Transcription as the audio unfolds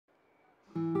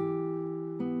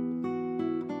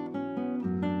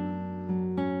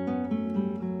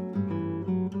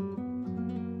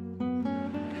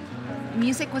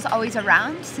music was always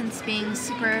around since being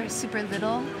super, super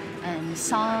little, and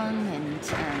song and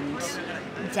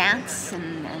dance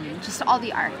and just all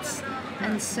the arts.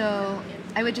 And so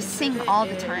I would just sing all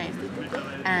the time.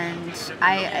 And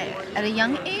I at a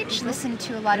young age, listened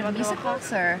to a lot of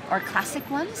musicals or classic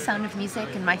ones, Sound of Music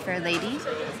and My Fair Lady.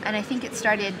 And I think it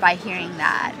started by hearing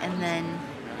that. And then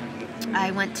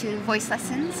I went to voice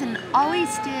lessons and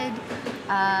always did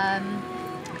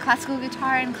classical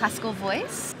guitar and classical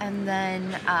voice. And then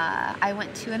I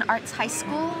went to an arts high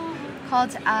school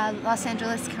called Los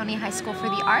Angeles County High School for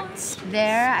the Arts.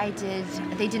 There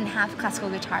they didn't have classical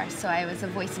guitar, so I was a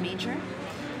voice major.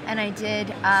 And I did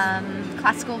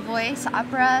classical voice,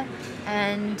 opera,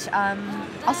 and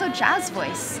also jazz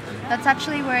voice. That's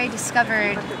actually where I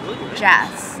discovered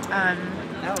jazz.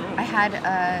 I had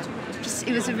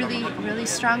it was a really, really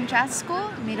strong jazz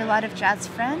school, made a lot of jazz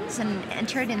friends, and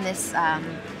entered in this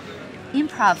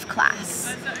improv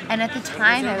class. And at the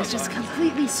time, I was just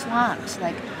completely swamped.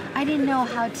 Like, I didn't know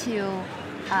how to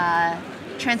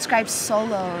transcribe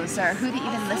solos or who to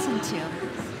even listen to.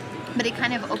 But it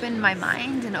kind of opened my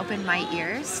mind and opened my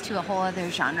ears to a whole other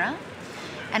genre.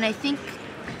 And I think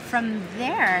from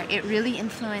there, it really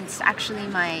influenced actually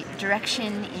my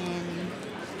direction in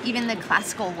even the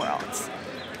classical world.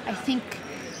 I think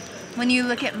when you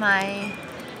look at my,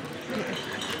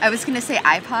 I was going to say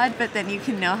iPod, but then you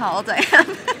can know how old I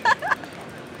am.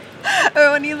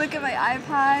 Or when you look at my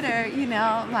iPod, or, you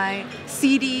know, my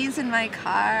CDs in my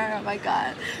car, oh my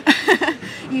God.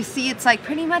 You see it's like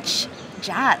pretty much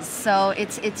jazz. So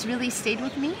it's really stayed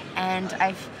with me, and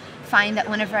I find that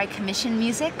whenever I commission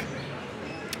music,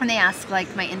 when they ask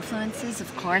like my influences,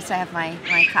 of course I have my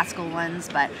classical ones,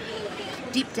 but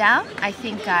deep down I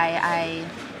think I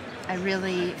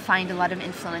really find a lot of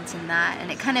influence in that,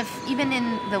 and it kind of, even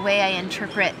in the way I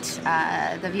interpret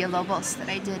the Villalobos that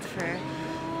I did for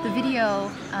the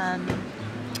video,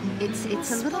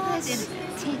 it's a little bit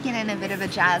taken in a bit of a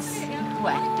jazz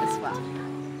way as well.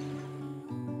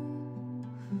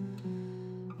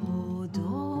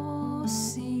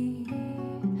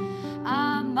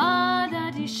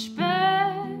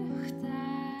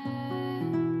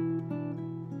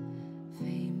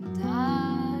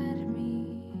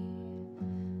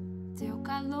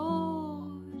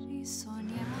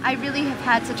 I really have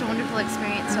had such a wonderful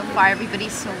experience so far.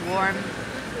 Everybody's so warm,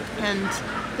 and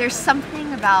there's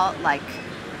something about, like,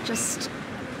 just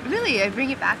really, I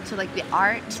bring it back to like the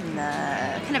art and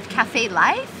the kind of cafe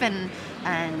life, and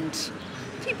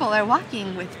people are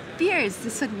walking with beers.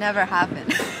 This would never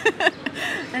happen.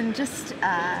 And just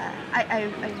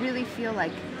I really feel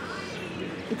like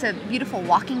it's a beautiful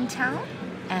walking town,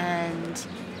 and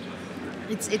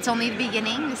it's only the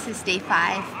beginning. This is day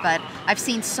 5, but I've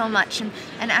seen so much, and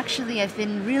actually I've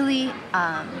been really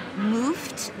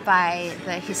moved by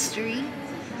the history,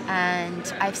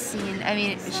 and I've seen, I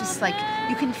mean, it's just like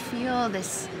you can feel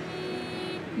this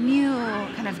new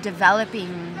kind of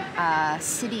developing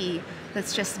city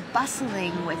that's just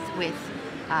bustling with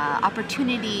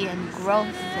opportunity and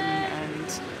growth,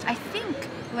 and I think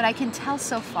what I can tell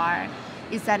so far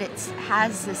is that it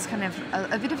has this kind of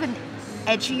a bit of an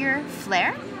edgier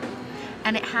flair,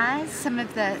 and it has some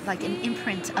of the, like, an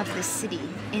imprint of the city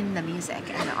in the music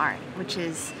and the art, which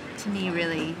is to me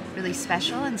really, really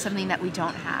special and something that we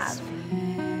don't have.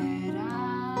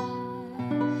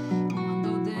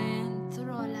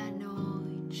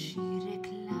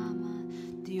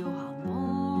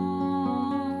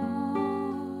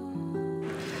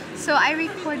 So I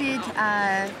recorded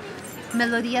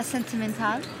Melodia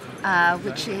Sentimental,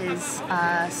 which is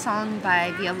a song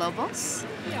by Villalobos,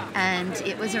 and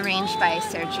it was arranged by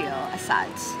Sergio Assad,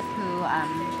 who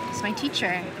is my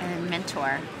teacher and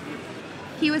mentor.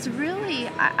 He was really,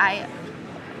 I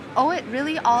owe it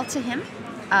really all to him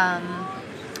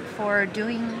for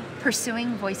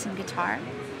pursuing voice and guitar,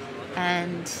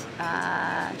 and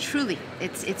truly,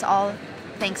 it's all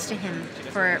thanks to him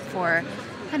for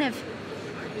kind of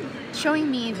showing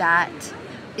me that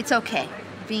it's okay.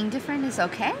 Being different is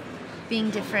okay. Being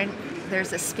different,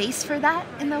 there's a space for that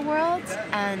in the world,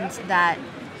 and that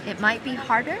it might be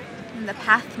harder, and the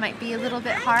path might be a little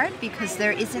bit hard because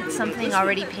there isn't something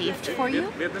already paved for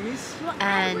you,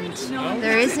 and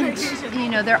there isn't, you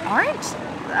know, there aren't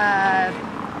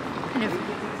kind of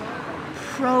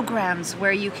programs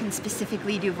where you can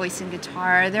specifically do voice and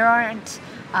guitar. There aren't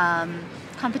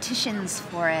competitions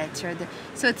for it,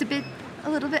 so it's a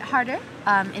little bit harder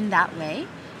in that way,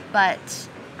 but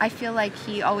I feel like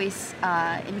he always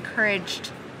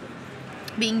encouraged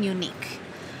being unique,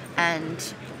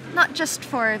 and not just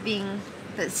for being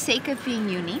the sake of being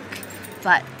unique,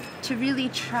 but to really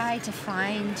try to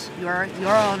find your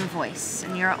own voice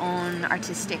and your own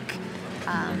artistic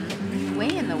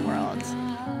way in the world.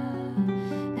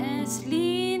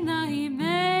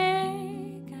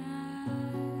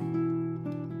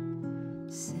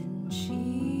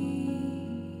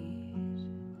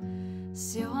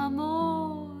 Seu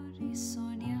amor e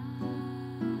sonhar.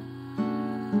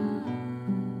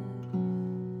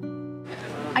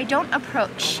 I don't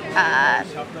approach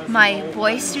my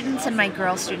boy students and my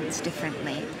girl students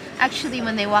differently. Actually,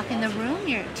 when they walk in the room,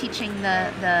 you're teaching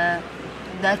the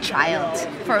child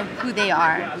for who they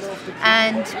are.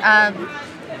 And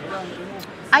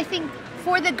I think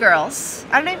for the girls,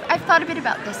 and I've thought a bit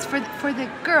about this, for the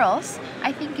girls,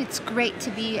 I think it's great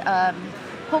to be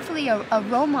hopefully a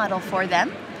role model for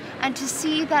them, and to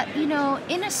see that, you know,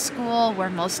 in a school where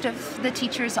most of the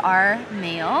teachers are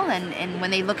male, and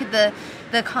when they look at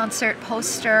the concert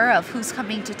poster of who's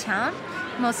coming to town,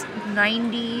 most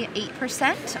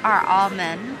 98% are all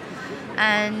men.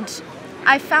 And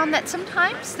I found that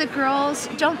sometimes the girls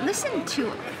don't listen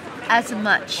to as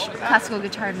much classical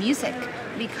guitar music,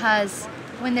 because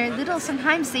when they're little,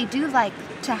 sometimes they do like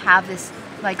to have this,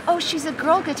 like, oh, she's a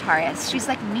girl guitarist, she's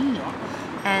like me.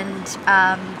 And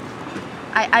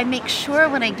I make sure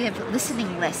when I give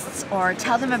listening lists or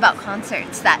tell them about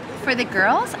concerts that for the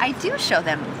girls, I do show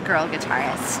them girl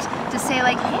guitarists, to say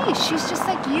like, hey, she's just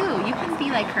like you can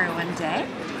be like her one day,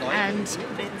 and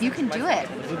you can do it.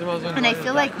 And I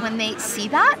feel like when they see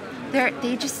that,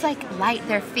 they just like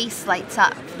their face lights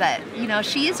up, that, you know,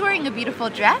 she is wearing a beautiful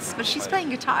dress, but she's playing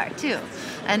guitar too,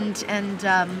 and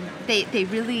they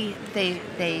really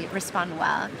respond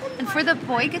well. And for the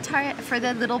boy guitar, for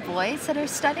the little boys that are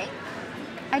studying,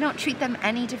 I don't treat them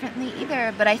any differently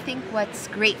either. But I think what's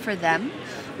great for them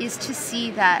is to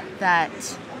see that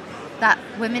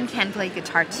women can play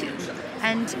guitar too.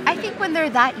 And I think when they're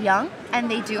that young and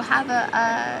they do have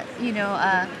a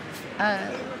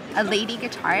lady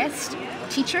guitarist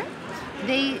teacher,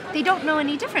 they don't know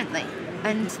any differently.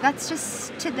 And that's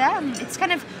just, to them, it's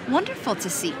kind of wonderful to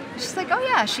see. She's like, oh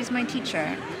yeah, she's my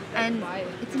teacher. And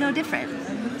it's no different.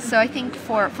 So I think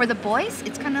for the boys,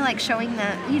 it's kind of like showing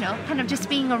that, you know, kind of just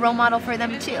being a role model for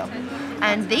them too.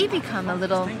 And they become a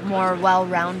little more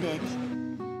well-rounded.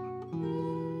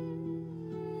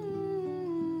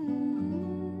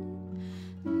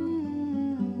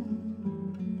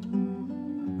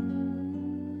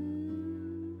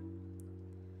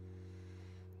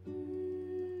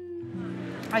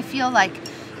 I feel like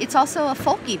it's also a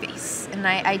folky base, and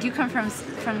I do come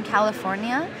from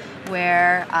California,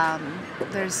 where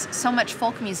there's so much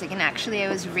folk music, and actually I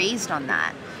was raised on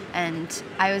that, and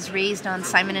I was raised on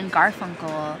Simon and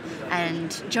Garfunkel and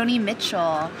Joni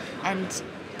Mitchell, and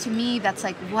to me that's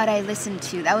like what I listened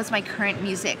to. That was my current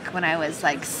music when I was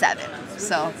like 7,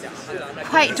 so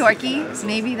quite dorky.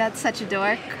 Maybe that's such a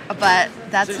dork, but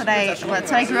that's what I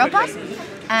grew up on.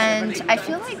 And I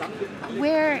feel like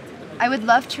where I would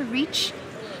love to reach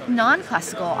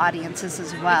non-classical audiences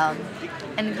as well,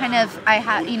 and kind of I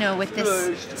have, you know, with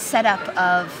this setup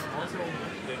of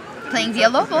playing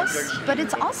Villalobos, but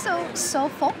it's also so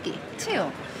folky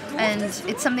too, and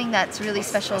it's something that's really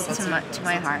special to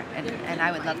my heart, and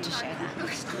I would love to share that.